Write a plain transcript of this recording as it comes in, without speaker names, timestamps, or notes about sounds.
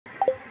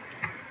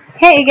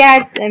Hey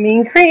guys, I'm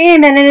in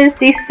Cream, and it is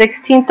the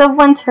 16th of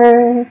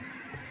winter.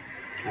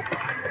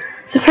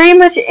 So pretty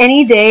much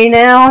any day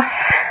now,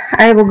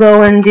 I will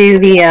go and do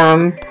the,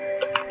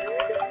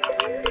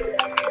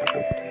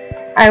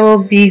 I will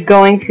be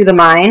going to the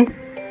mine.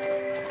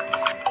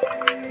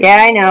 Yeah,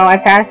 I know, I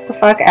passed the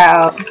fuck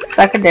out.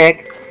 Suck a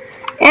dick.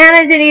 And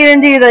I didn't even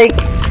do, like,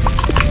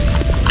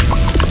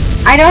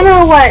 I don't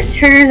know what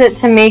triggers it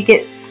to make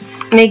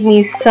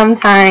me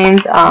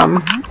sometimes,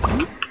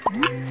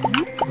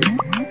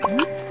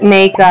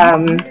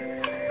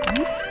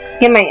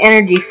 get my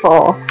energy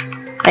full,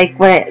 like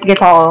when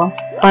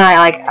I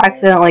like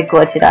accidentally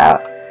glitch it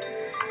out.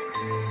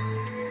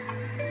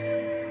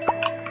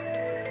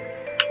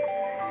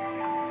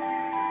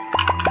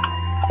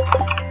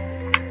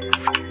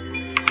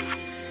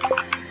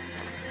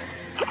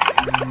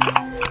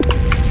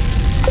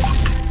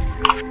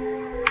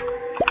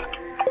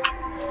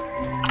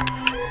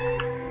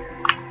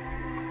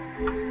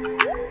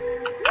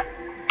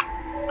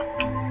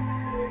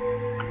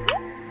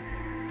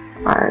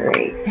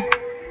 Alright.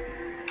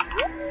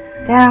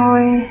 That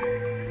way.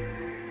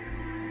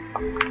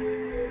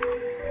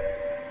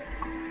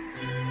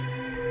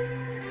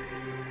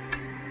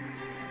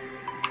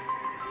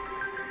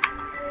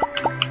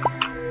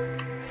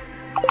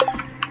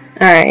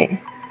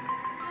 Alright.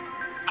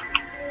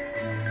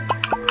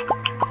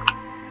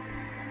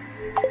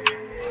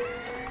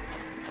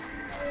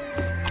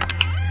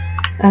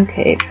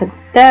 Okay, put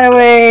that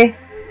away.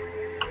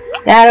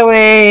 That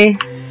away.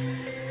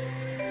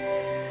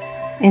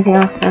 Anything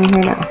else down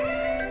here? No.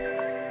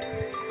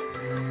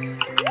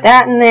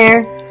 That in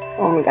there.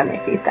 Oh my god, my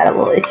face got a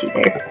little itchy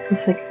there.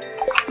 It's like,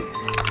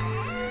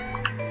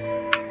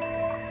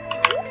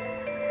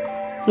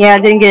 yeah, I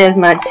didn't get as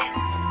much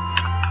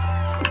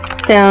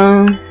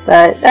stone,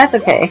 but that's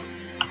okay.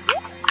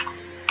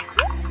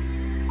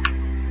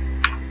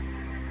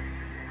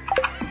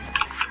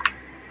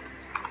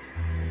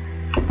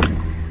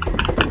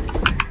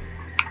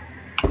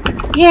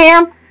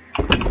 Yeah.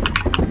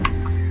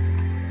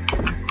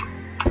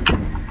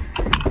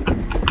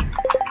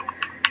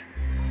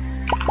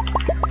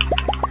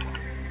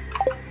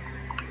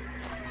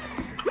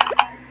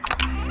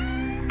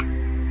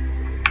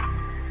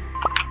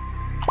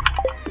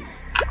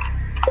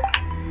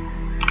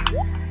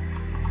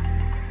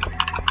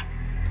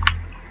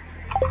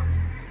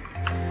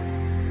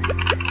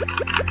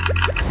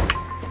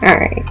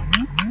 Alright.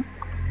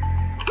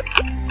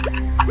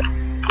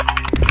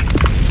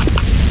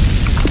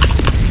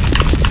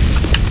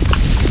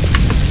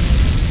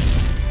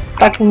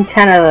 Fucking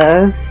 10 of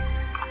those.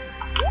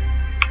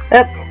 Oops,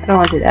 I don't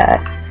want to do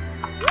that.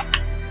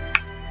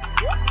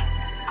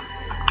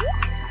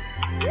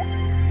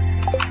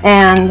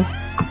 And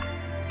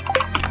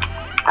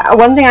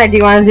one thing I do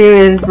want to do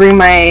is bring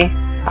my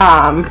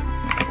I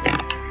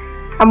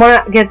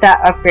want to get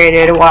that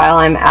upgraded while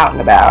I'm out and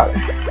about.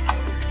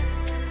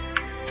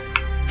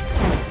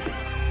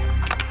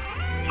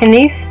 Can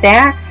these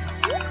stack?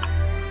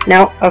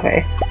 No?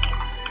 Okay.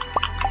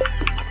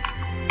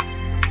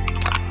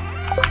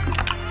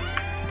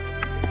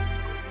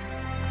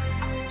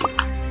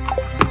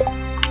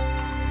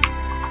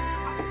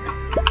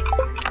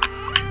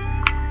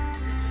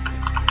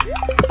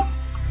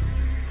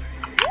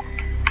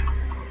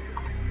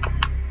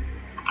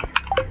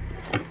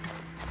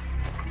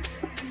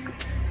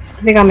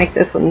 I think I'll make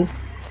this one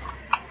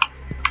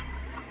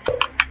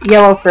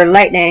yellow for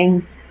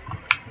lightning.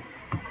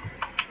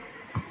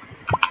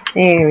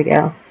 There we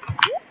go.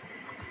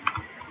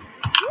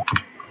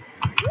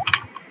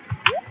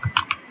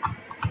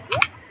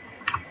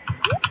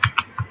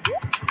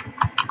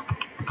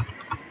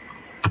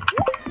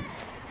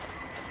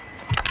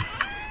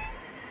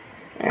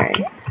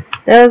 Alright.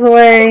 Those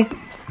away.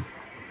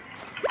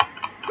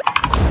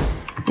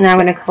 Now I'm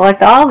going to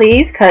collect all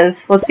these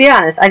because, let's be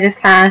honest, I just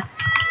kind of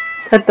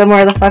put them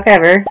where the fuck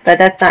ever, but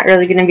that's not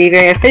really going to be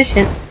very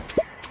efficient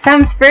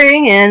come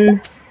spring,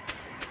 and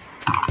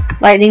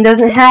lightning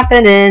doesn't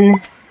happen in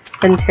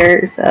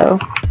winter, so.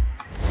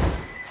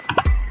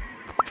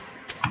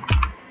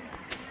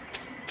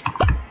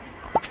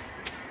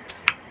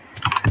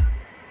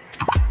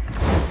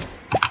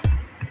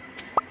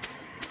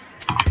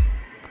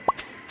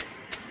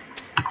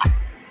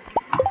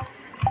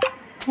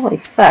 Holy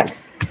fuck.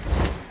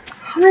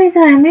 How many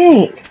did I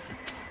make?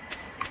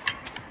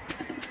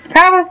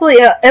 Probably,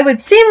 it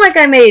would seem like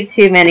I made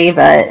too many,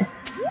 but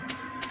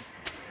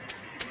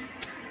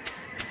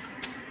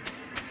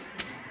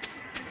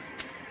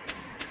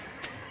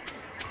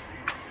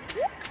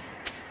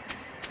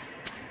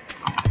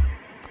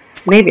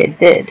maybe it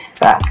did.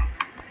 Fuck.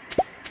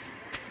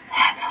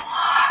 That's a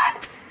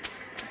lot.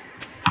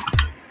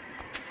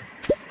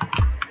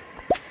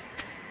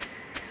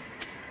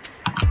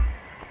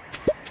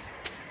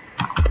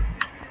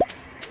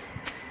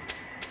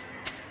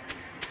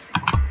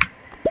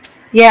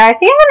 Yeah, I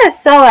think I'm gonna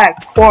sell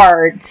that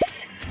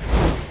quartz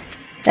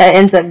that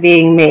ends up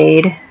being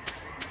made.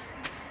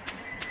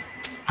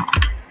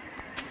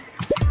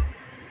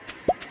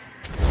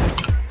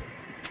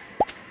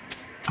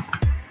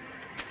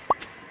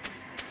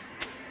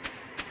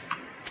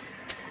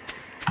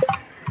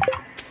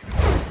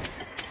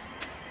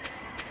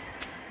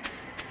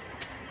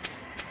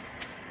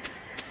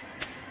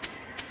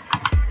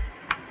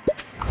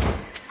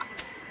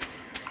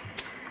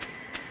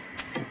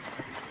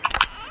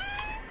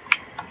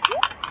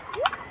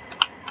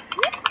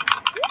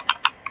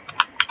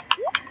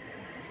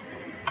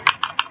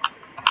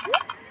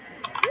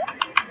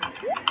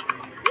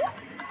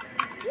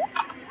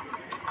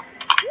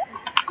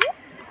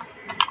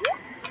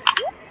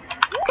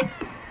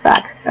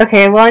 Fuck.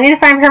 Okay, well I need to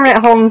find a permanent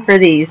home for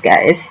these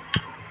guys.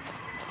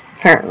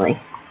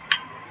 Apparently.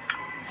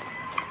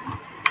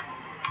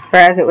 Or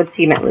as it would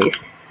seem at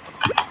least.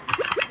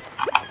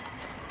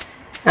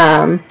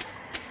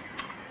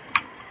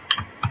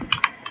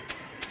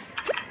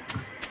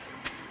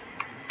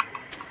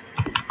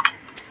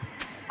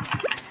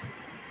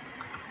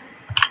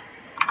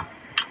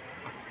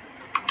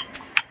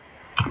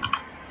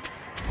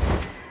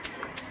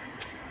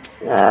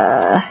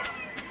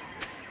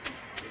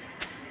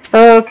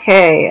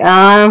 Okay,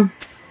 God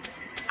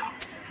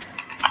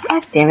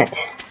damn it.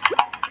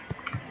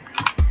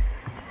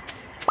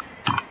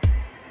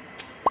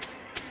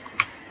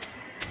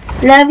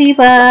 Love you,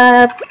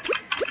 bub.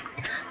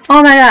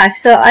 Oh my gosh,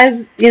 so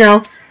I've, you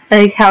know,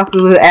 like how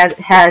Hulu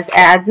has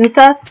ads and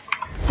stuff.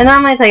 And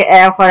normally it's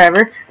like,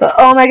 whatever. But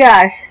oh my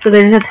gosh, so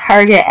there's a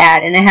Target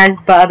ad and it has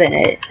Bub in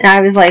it. And I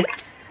was like,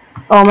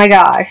 oh my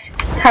gosh,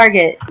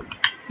 Target,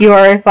 you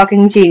are a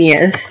fucking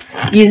genius.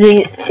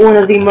 Using one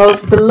of the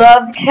most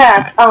beloved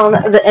cats on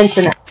the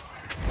internet.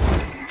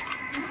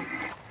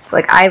 It's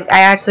like, I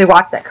actually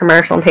watched that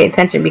commercial and paid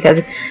attention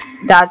because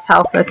that's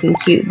how fucking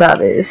cute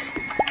Bub is.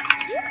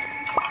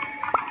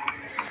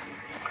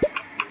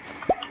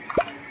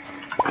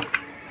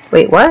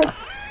 Wait, what? It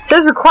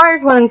says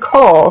requires one in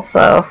coal,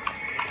 so...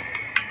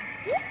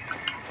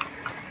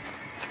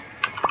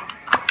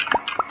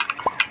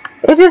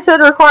 It just said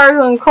requires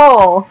one in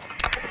coal.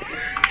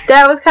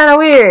 That was kind of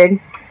weird.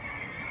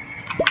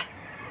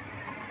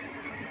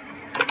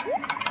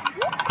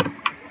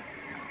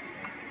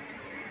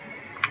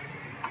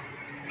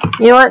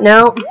 You know what?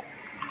 No.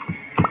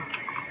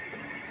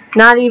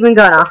 Not even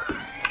gonna.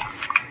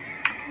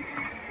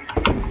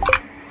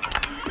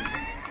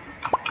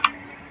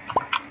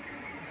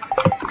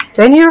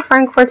 Do I need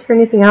refined quartz for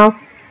anything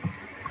else?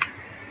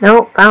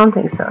 Nope, I don't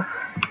think so.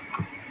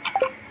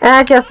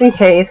 Just in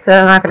case, because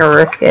I'm not going to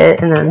risk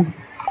it, and then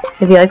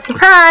it'd be like,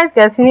 surprise,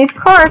 guess who needs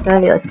quartz? And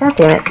I'd be like, god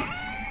damn it.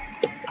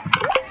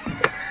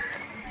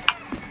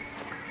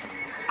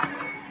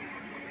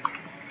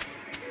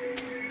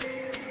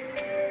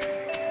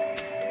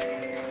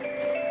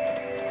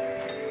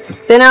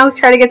 Then I'll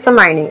try to get some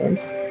mining in.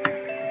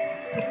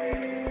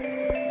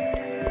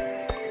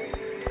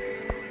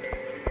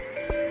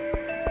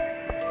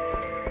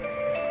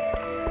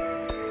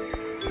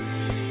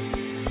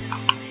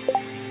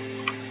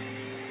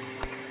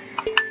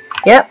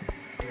 Yep.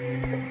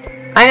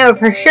 I know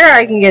for sure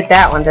I can get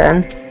that one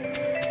done.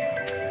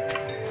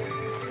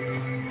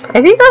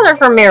 I think those are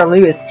from Mayor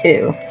Lewis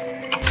too.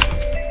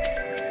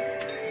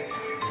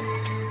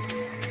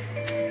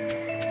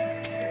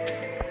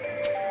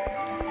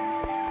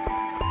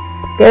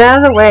 Get out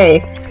of the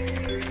way.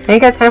 I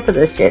ain't got time for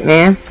this shit,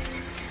 man.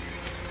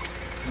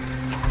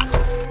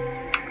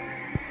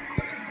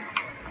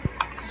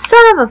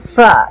 Son of a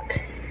fuck.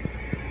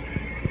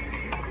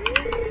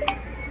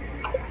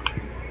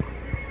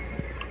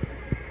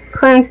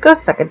 Clint, go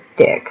suck a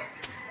dick.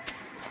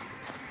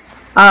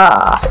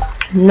 Ah,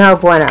 no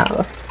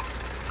buenos.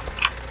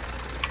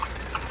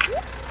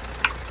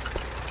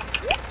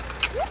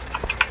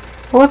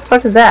 What the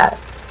fuck is that?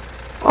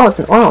 Oh, it's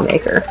an oil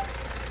maker.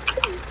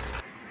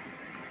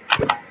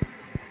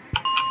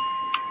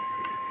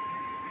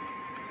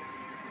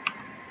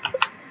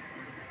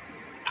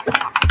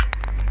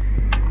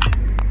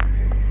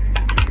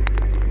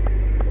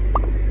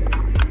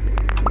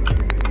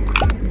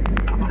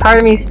 Part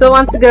of me still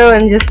wants to go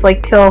and just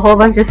like kill a whole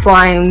bunch of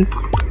slimes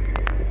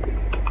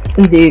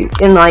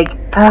and like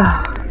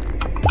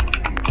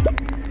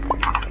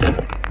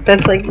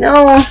that's like,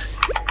 no,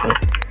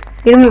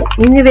 you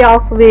need to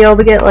also be able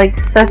to get like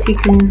stuff you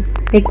can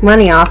make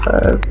money off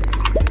of.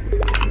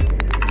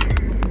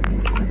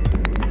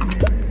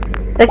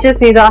 That just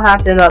means I'll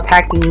have to end up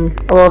packing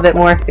a little bit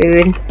more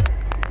food.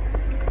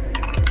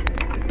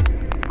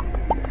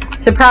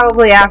 So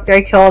probably after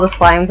I kill all the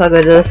slimes, I'll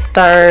go to the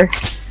Star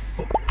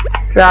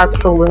Drop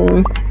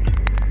Saloon.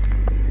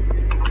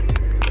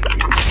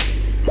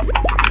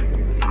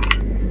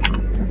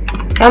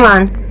 Come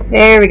on.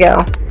 There we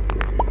go.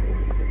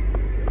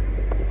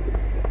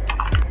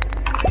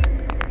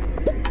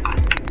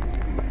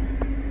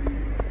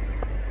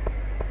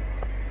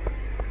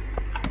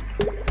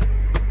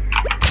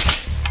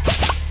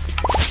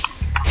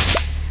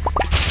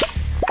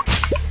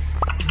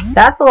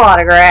 That's a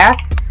lot of grass.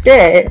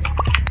 Shit.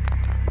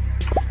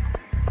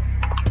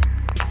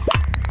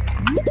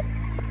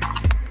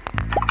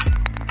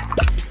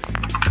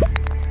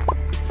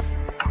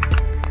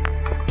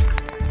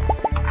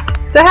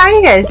 So how are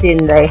you guys doing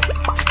today?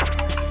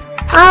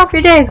 I hope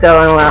your day's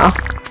going well.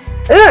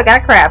 Ooh, I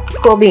got crap.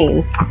 Cool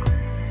beans.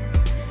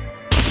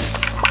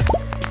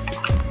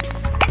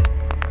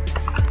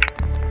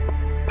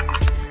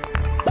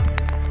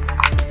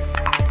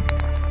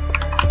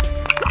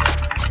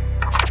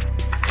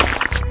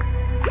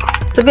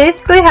 So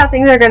basically how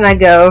things are gonna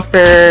go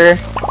for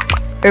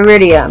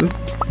Iridium.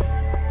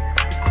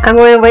 I'm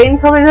going to wait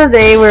until there's a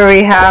day where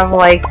we have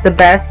like the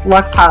best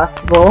luck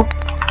possible.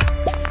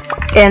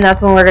 And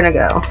that's when we're gonna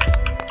go.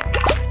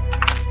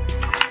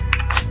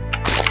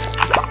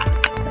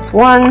 was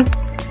 1.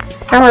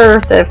 I remember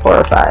it said 4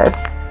 or 5.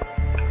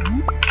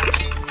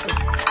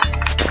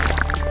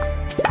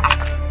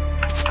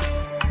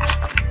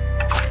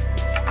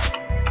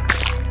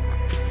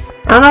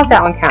 I don't know if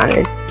that one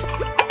counted.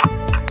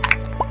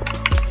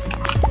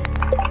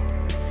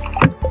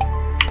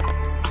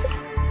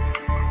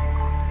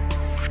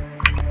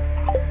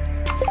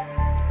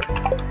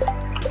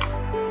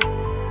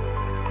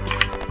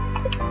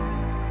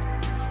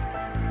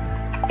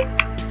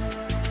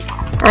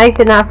 I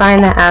could not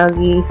find the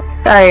algae.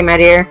 Sorry, my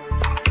dear.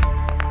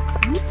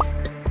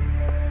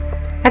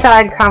 I thought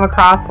I'd come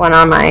across one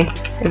on my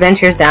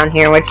adventures down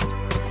here, which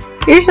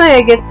usually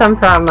I get some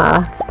from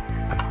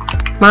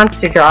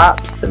monster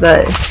drops,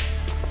 but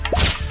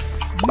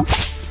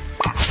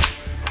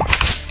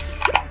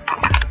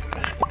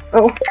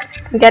oh,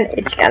 I got an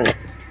itch, got it.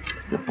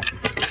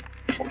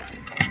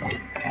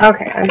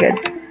 Okay, I'm good.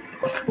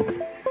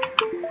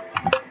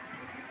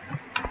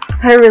 I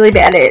had a really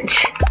bad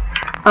itch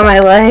on my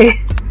leg.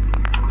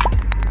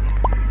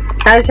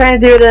 I was trying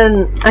to do it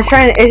itch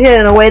it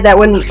in a way that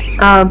wouldn't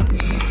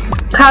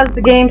cause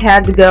the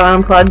gamepad to go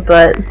unplugged,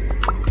 but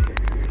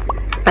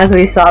as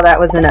we saw, that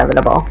was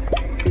inevitable.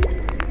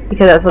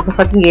 Because that's what the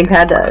fucking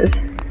gamepad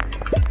does.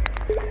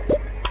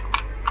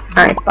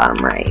 Alright,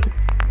 bottom right.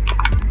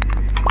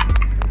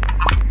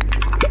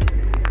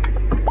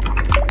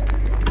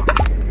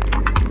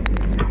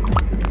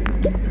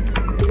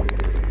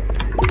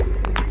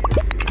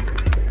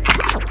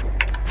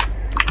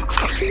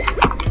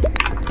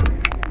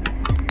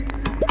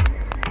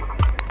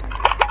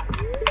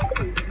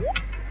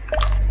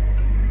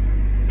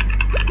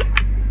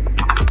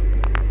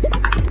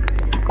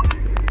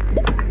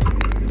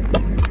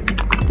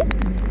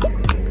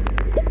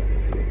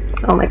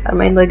 Oh my god,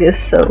 my leg is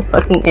so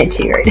fucking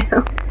itchy right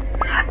now.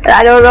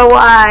 I don't know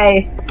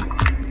why.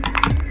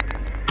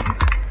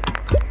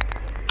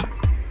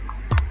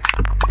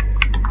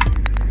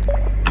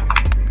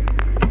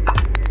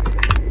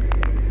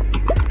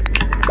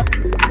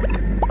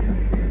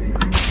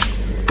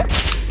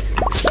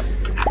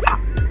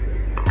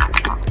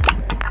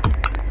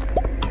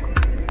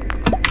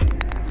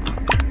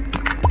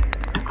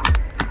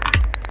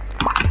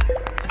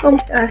 Oh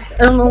my gosh, I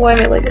don't know why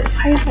my leg is.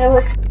 Why is my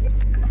leg?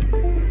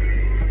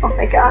 Oh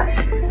my gosh.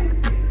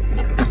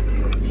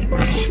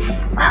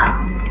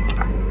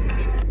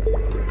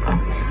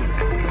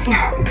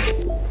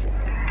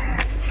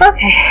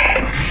 Okay.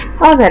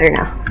 All better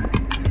now.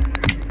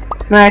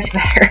 Much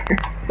better.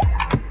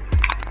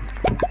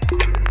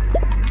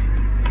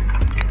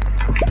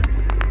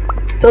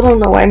 Still don't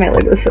know why my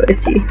leg was so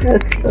itchy.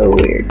 That's so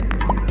weird.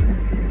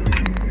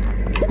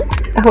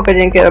 I hope I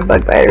didn't get a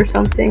bug bite or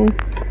something.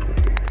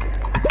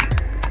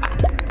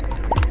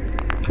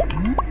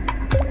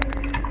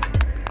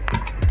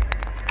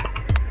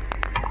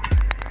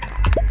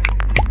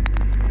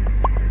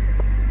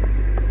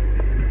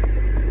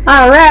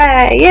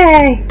 Alright,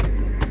 yay!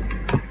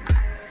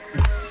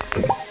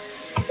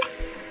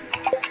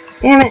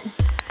 Damn it.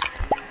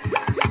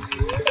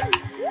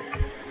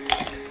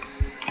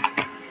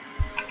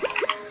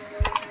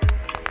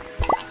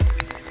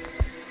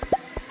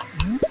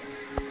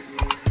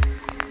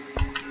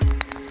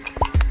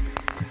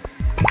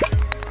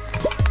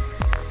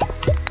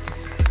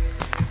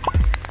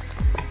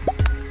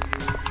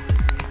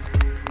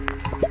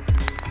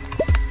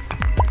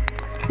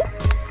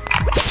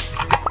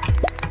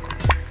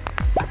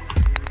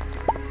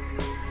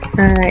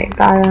 Alright,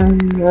 bottom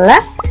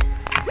left.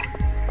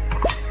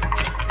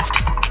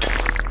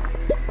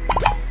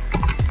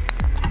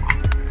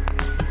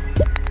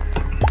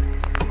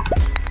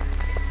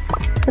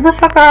 Where the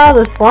fuck are all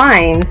the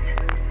slimes?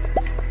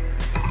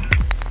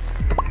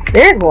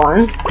 There's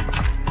one.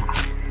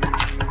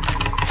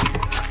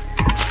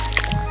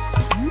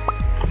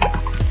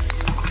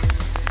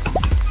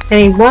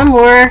 I need one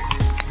more.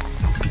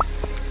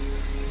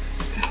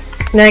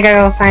 And then I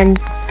gotta go find...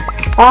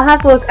 I'll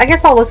have to look... I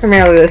guess I'll look for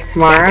Mariluis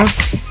tomorrow.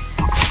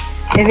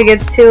 If it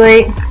gets too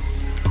late.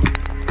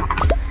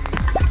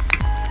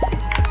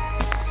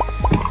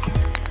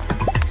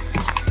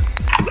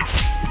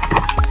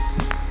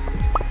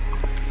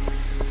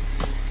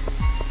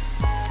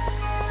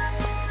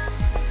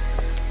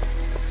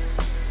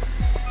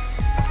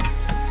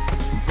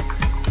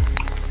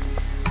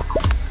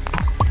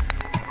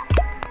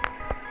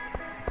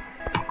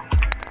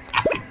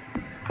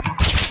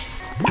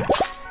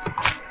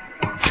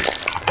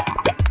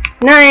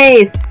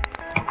 Nice!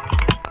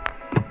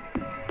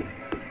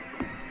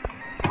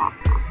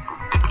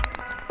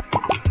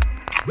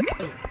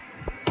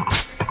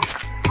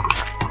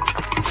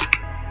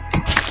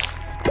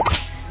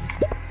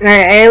 Alright,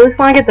 I at least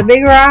want to get the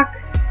big rock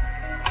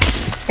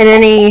and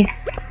any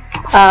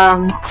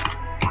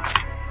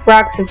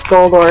rocks of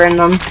gold ore in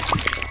them.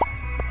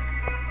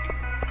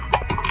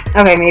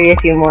 Okay, maybe a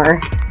few more.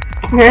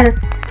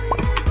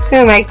 Who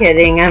am I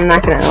kidding? I'm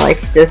not gonna like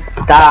just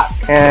stop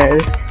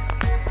because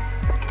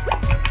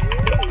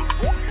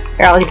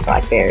here, I'll eat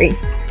blackberry.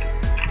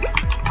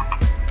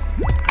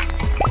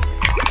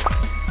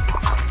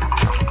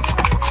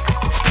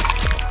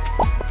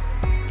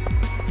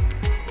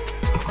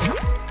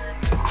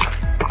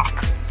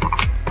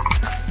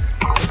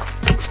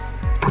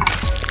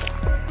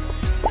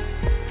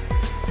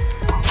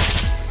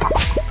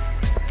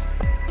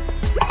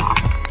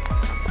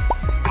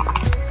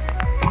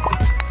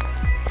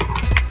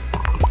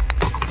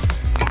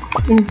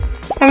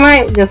 I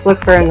might just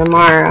look for him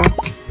tomorrow.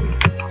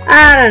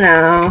 I don't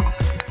know.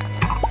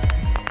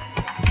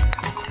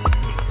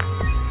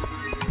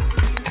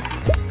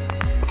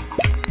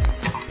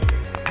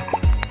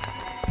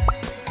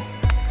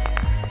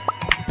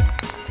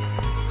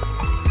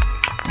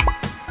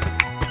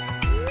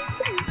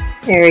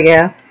 Here we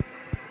go.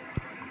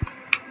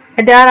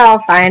 I doubt I'll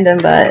find him,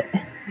 but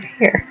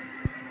here.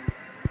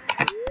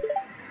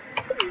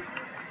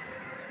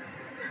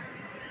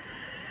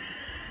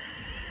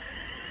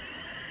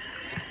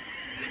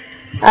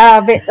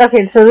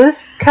 Okay, so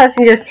this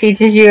cutscene just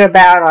teaches you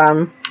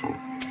about,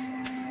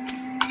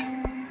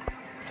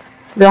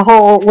 the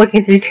whole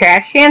looking through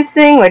trash cans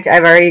thing, which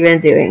I've already been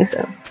doing,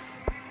 so.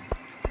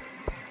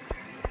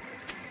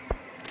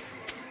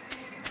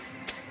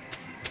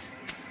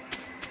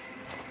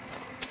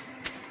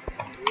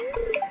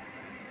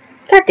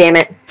 God damn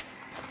it.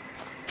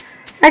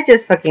 I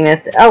just fucking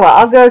missed it. Oh well,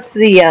 I'll go to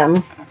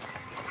the,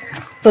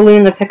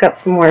 saloon to pick up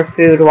some more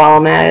food while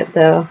I'm at it,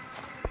 though.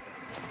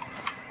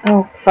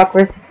 Oh, fuck,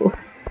 where's the saloon?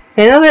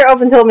 I know they're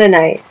open till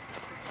midnight.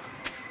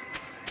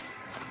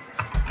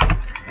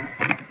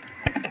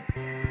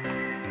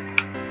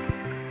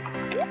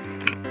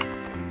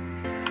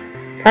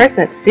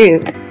 Parsnip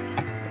soup.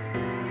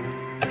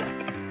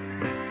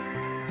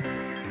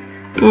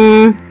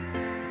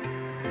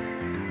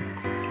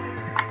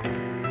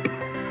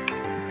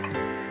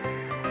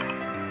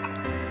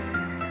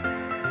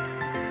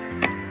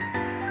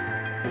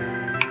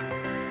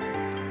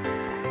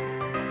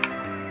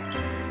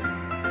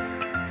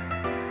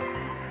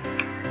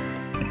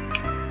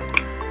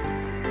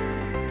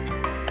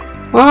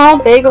 Well,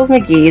 Bagels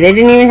McGee, they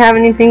didn't even have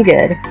anything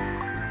good.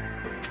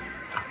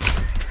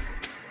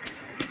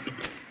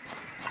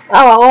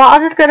 Oh, well, I'll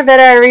just go to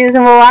bed at a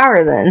reasonable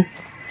hour then.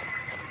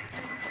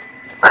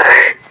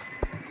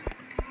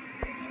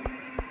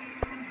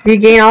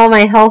 Regain all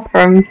my health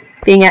from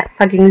being at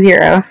fucking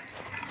 0.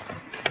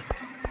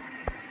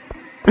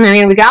 I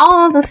mean, we got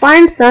all the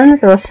slimes done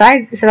for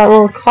that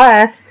little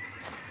quest.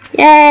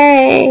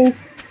 Yay!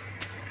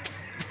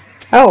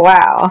 Oh,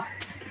 wow.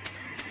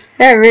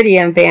 That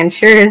iridium band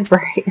sure is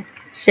bright.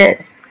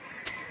 Shit.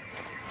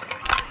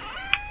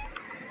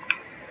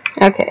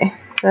 Okay,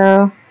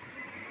 so...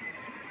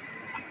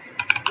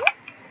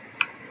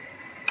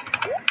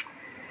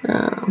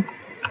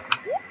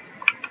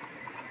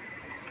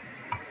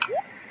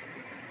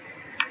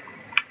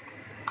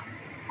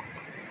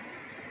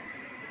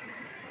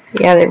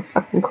 yeah, they're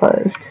fucking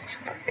closed.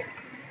 Fuck.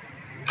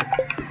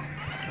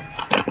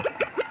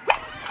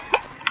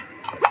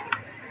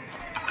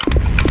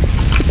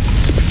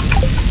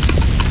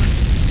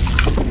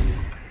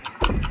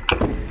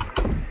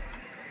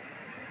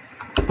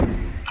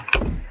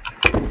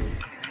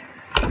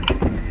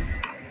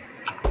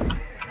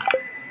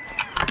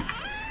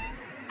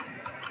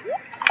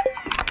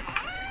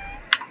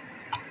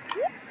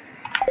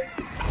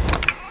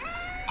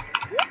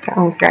 I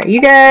almost forgot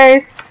you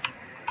guys.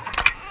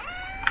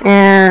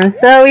 And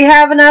so we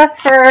have enough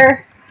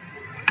for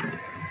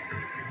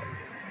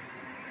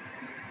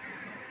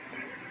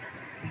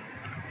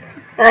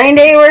 9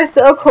 days. We're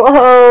so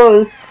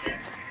close.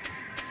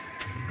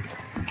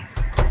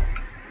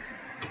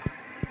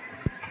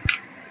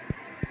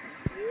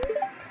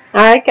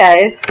 Alright,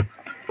 guys.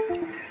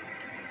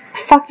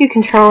 Fuck you,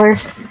 controller.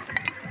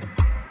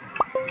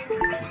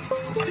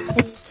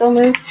 Still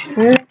move?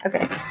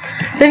 Okay.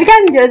 So if you guys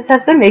enjoyed this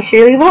episode, make sure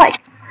you leave a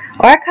like,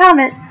 or a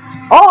comment,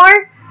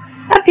 or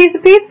a piece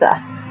of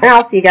pizza. And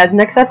I'll see you guys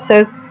next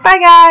episode. Bye,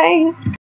 guys!